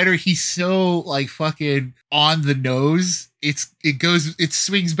Snyder, he's so like fucking on the nose. It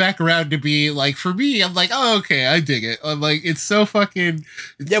swings back around to be like, for me, I'm like, oh, okay, I dig it. I'm like, it's so fucking.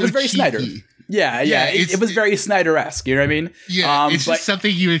 It was very cheeky. Snyder. Yeah. It was very Snyder-esque. You know what I mean? Yeah, it's just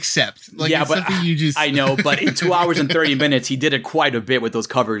something you accept. Like, it's something you just. I know, but in 2 hours and 30 minutes, he did it quite a bit with those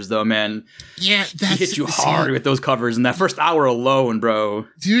covers, though, man. Yeah, he hit you hard with those covers in that first hour alone, bro.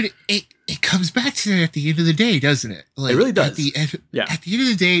 Dude, it comes back to that at the end of the day, doesn't it? Like, it really does. At the end of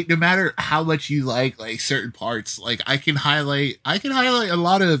the day, no matter how much you like certain parts, like I can highlight a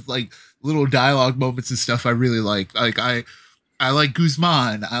lot of like little dialogue moments and stuff I really like. Like I like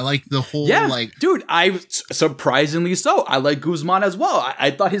Guzman. I like the whole dude, surprisingly so. I like Guzman as well.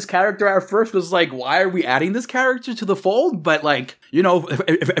 I thought his character at first was like, why are we adding this character to the fold? But like,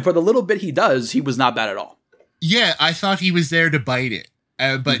 for the little bit he does, he was not bad at all. Yeah, I thought he was there to bite it.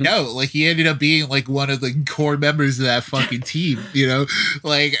 But no, like he ended up being like one of the core members of that fucking team,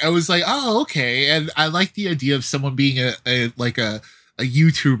 Like I was like, oh, okay. And I like the idea of someone being a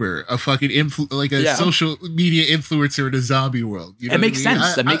YouTuber, a fucking social media influencer in a zombie world. It makes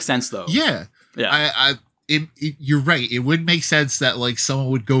sense. That makes sense though. Yeah. Yeah. You're right. It would make sense that like someone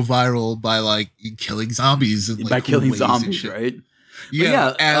would go viral by like killing zombies and like by killing zombies, right?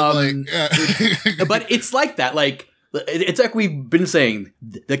 Yeah. But it's like that. Like, it's like we've been saying,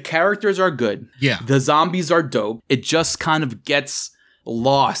 the characters are good. Yeah. The zombies are dope. It just kind of gets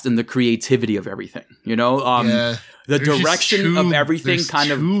lost in the creativity of everything, The direction of everything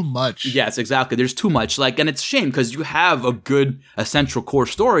kind of too much. Yes, exactly. There's too much. Like, and it's a shame because you have a good essential core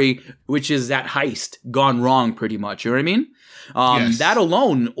story, which is that heist gone wrong pretty much. You know what I mean? That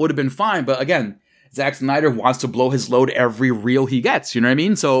alone would have been fine. But again, Zack Snyder wants to blow his load every reel he gets, you know what I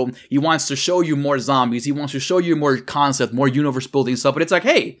mean? So he wants to show you more zombies. He wants to show you more concept, more universe building stuff. But it's like,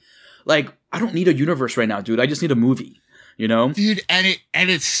 hey, like, I don't need a universe right now, dude. I just need a movie, Dude, and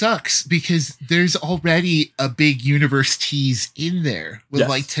it sucks because there's already a big universe tease in there with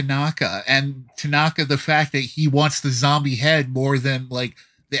like Tanaka. And Tanaka, the fact that he wants the zombie head more than like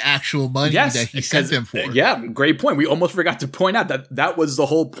the actual money that he sent them for. Yeah, great point. We almost forgot to point out that was the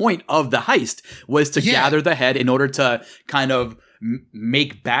whole point of the heist, was to gather the head in order to kind of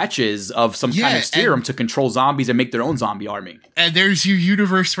make batches of some kind of serum to control zombies and make their own zombie army. And there's your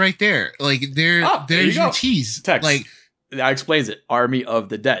universe right there. Like there's your tease. Text. Like that explains it. Army of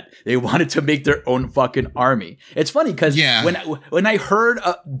the Dead. They wanted to make their own fucking army. It's funny because when I heard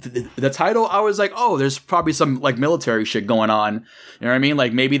the title, I was like, oh, there's probably some like military shit going on. You know what I mean?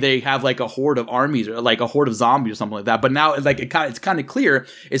 Like maybe they have like a horde of armies or like a horde of zombies or something like that. But now like it's kind of clear.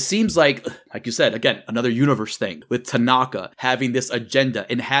 It seems like you said, again, another universe thing with Tanaka having this agenda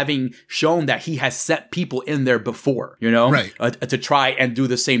and having shown that he has set people in there before, right. To try and do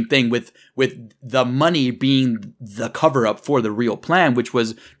the same thing with the money being the cover up for the real plan, which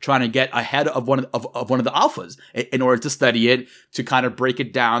was trying to get ahead of one of the alphas in order to study it, to kind of break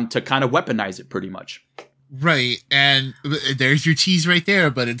it down, to kind of weaponize it pretty much. Right. And there's your tease right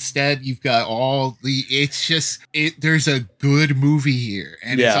there. But instead you've got there's a good movie here.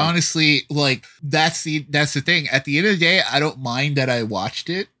 And it's honestly like, that's the thing. At the end of the day, I don't mind that I watched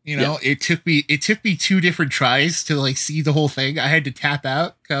it. It took me 2 different tries to like see the whole thing. I had to tap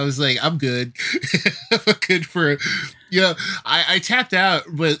out. I was like, I'm good. I'm good for, I tapped out,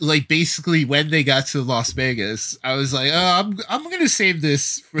 but like basically when they got to Las Vegas, I was like, oh, I'm going to save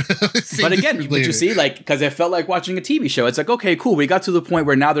this. But again, but you see, like, because it felt like watching a TV show. It's like, okay, cool. We got to the point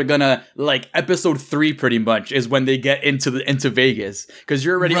where now they're going to like episode 3 pretty much is when they get into Vegas, because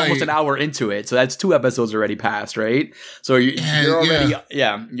you're already almost an hour into it. So that's 2 episodes already passed, right? So you're already,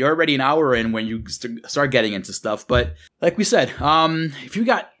 you're already an hour in when you start getting into stuff. But like we said, if you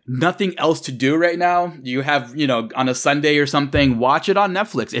got nothing else to do right now, you have, on a Sunday or something, watch it on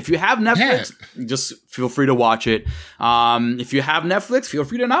Netflix. If you have Netflix, just feel free to watch it. If you have Netflix, feel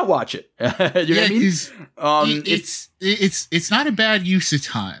free to not watch it. You know what I mean? It's not a bad use of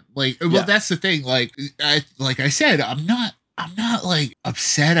time. That's the thing. Like I said, I'm not like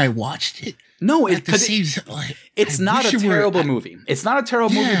upset I watched it. No, it's not a terrible movie. It's not a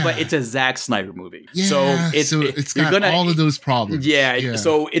terrible movie, but it's a Zack Snyder movie. Yeah, so it's got all of those problems. Yeah,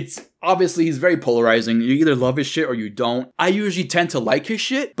 so it's obviously he's very polarizing. You either love his shit or you don't. I usually tend to like his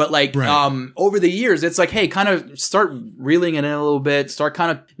shit, but over the years, it's like, hey, kind of start reeling it in a little bit. Start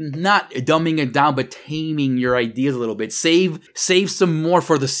kind of not dumbing it down, but taming your ideas a little bit. Save some more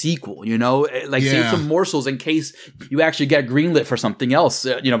for the sequel. Save some morsels in case you actually get greenlit for something else.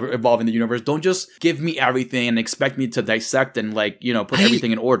 Involving the universe. Don't just give me everything and expect me to dissect and put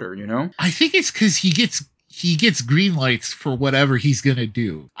everything in order. I think it's because he gets green lights for whatever he's gonna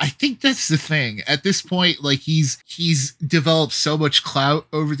do. I think that's the thing. At this point, he's developed so much clout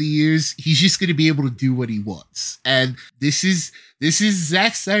over the years. He's just gonna be able to do what he wants. And this is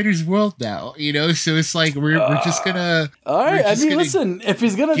Zack Snyder's world now, So it's like we're just gonna. All right, listen. If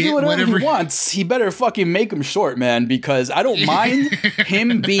he's gonna do whatever he wants, he better fucking make him short, man. Because I don't mind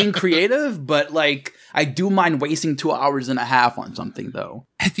him being creative, but I do mind wasting 2 hours and a half on something, though.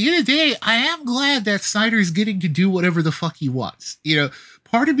 At the end of the day, I am glad that Snyder's getting to do whatever the fuck he wants.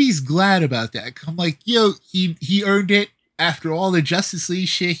 Part of me's glad about that. I'm like, he earned it. After all the Justice League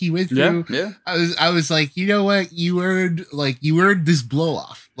shit he went through, I was like, you know what? You earned this blow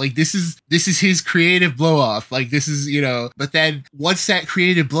off. This is his creative blow off. This is, but then once that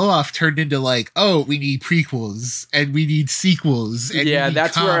creative blow off turned into we need prequels and we need sequels and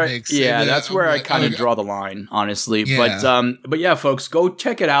that's comics. That's where I kind of draw the line, honestly. Yeah. But yeah, folks, go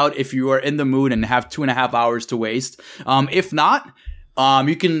check it out if you are in the mood and have 2.5 hours to waste. If not,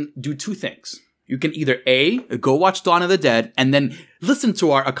 you can do two things. You can either A, go watch Dawn of the Dead and then listen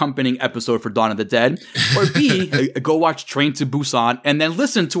to our accompanying episode for Dawn of the Dead, or B, go watch Train to Busan and then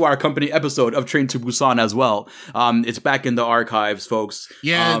listen to our accompanying episode of Train to Busan as well. It's back in the archives, folks.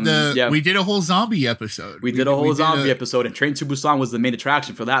 We did a whole zombie episode. We did a whole zombie episode, and Train to Busan was the main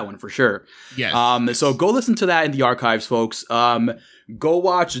attraction for that one, for sure. Yes. So go listen to that in the archives, folks. Go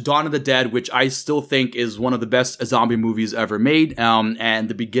watch Dawn of the Dead, which I still think is one of the best zombie movies ever made, and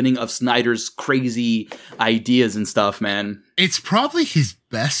the beginning of Snyder's crazy ideas and stuff, man. It's probably his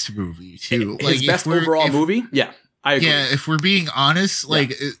best movie, too. His best overall movie? Yeah, I agree. Yeah, if we're being honest,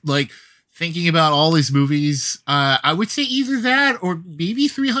 thinking about all his movies, I would say either that or maybe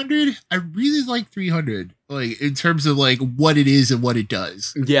 300. I really like 300, in terms of, what it is and what it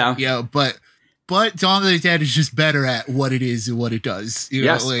does. Yeah. Yeah, but Dawn of the Dead is just better at what it is and what it does.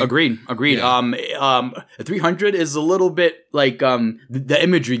 Yes, agreed. Yeah. 300 is a little bit the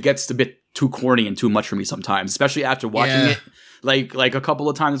imagery gets a bit too corny and too much for me sometimes, especially after watching it. Like a couple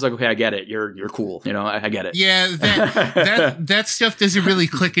of times, okay, I get it. You're cool. I get it. Yeah, that stuff doesn't really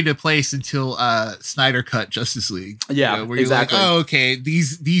click into place until Snyder cut Justice League. Yeah, where exactly. You're okay,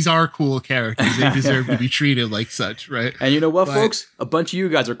 these are cool characters. They deserve to be treated like such, right? And you know what, folks? A bunch of you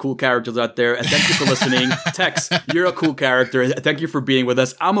guys are cool characters out there. And thank you for listening. Tex, you're a cool character. Thank you for being with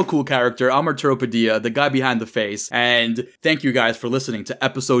us. I'm a cool character. I'm Arturo Padilla, the guy behind the face. And thank you guys for listening to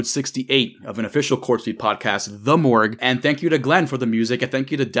episode 68 of an official Corpse Beat podcast, The Morgue. And thank you to Glenn for the music, and thank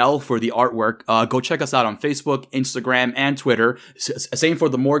you to Dell for the artwork. Go check us out on Facebook, Instagram, and Twitter. Same for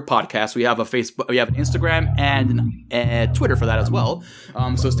the Morgue podcast. We have a Facebook, we have an Instagram and Twitter for that as well.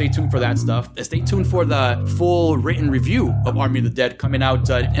 So stay tuned for that stuff. Stay tuned for the full written review of Army of the Dead coming out.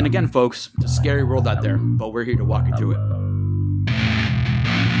 And again, folks, it's a scary world out there, but we're here to walk you through it.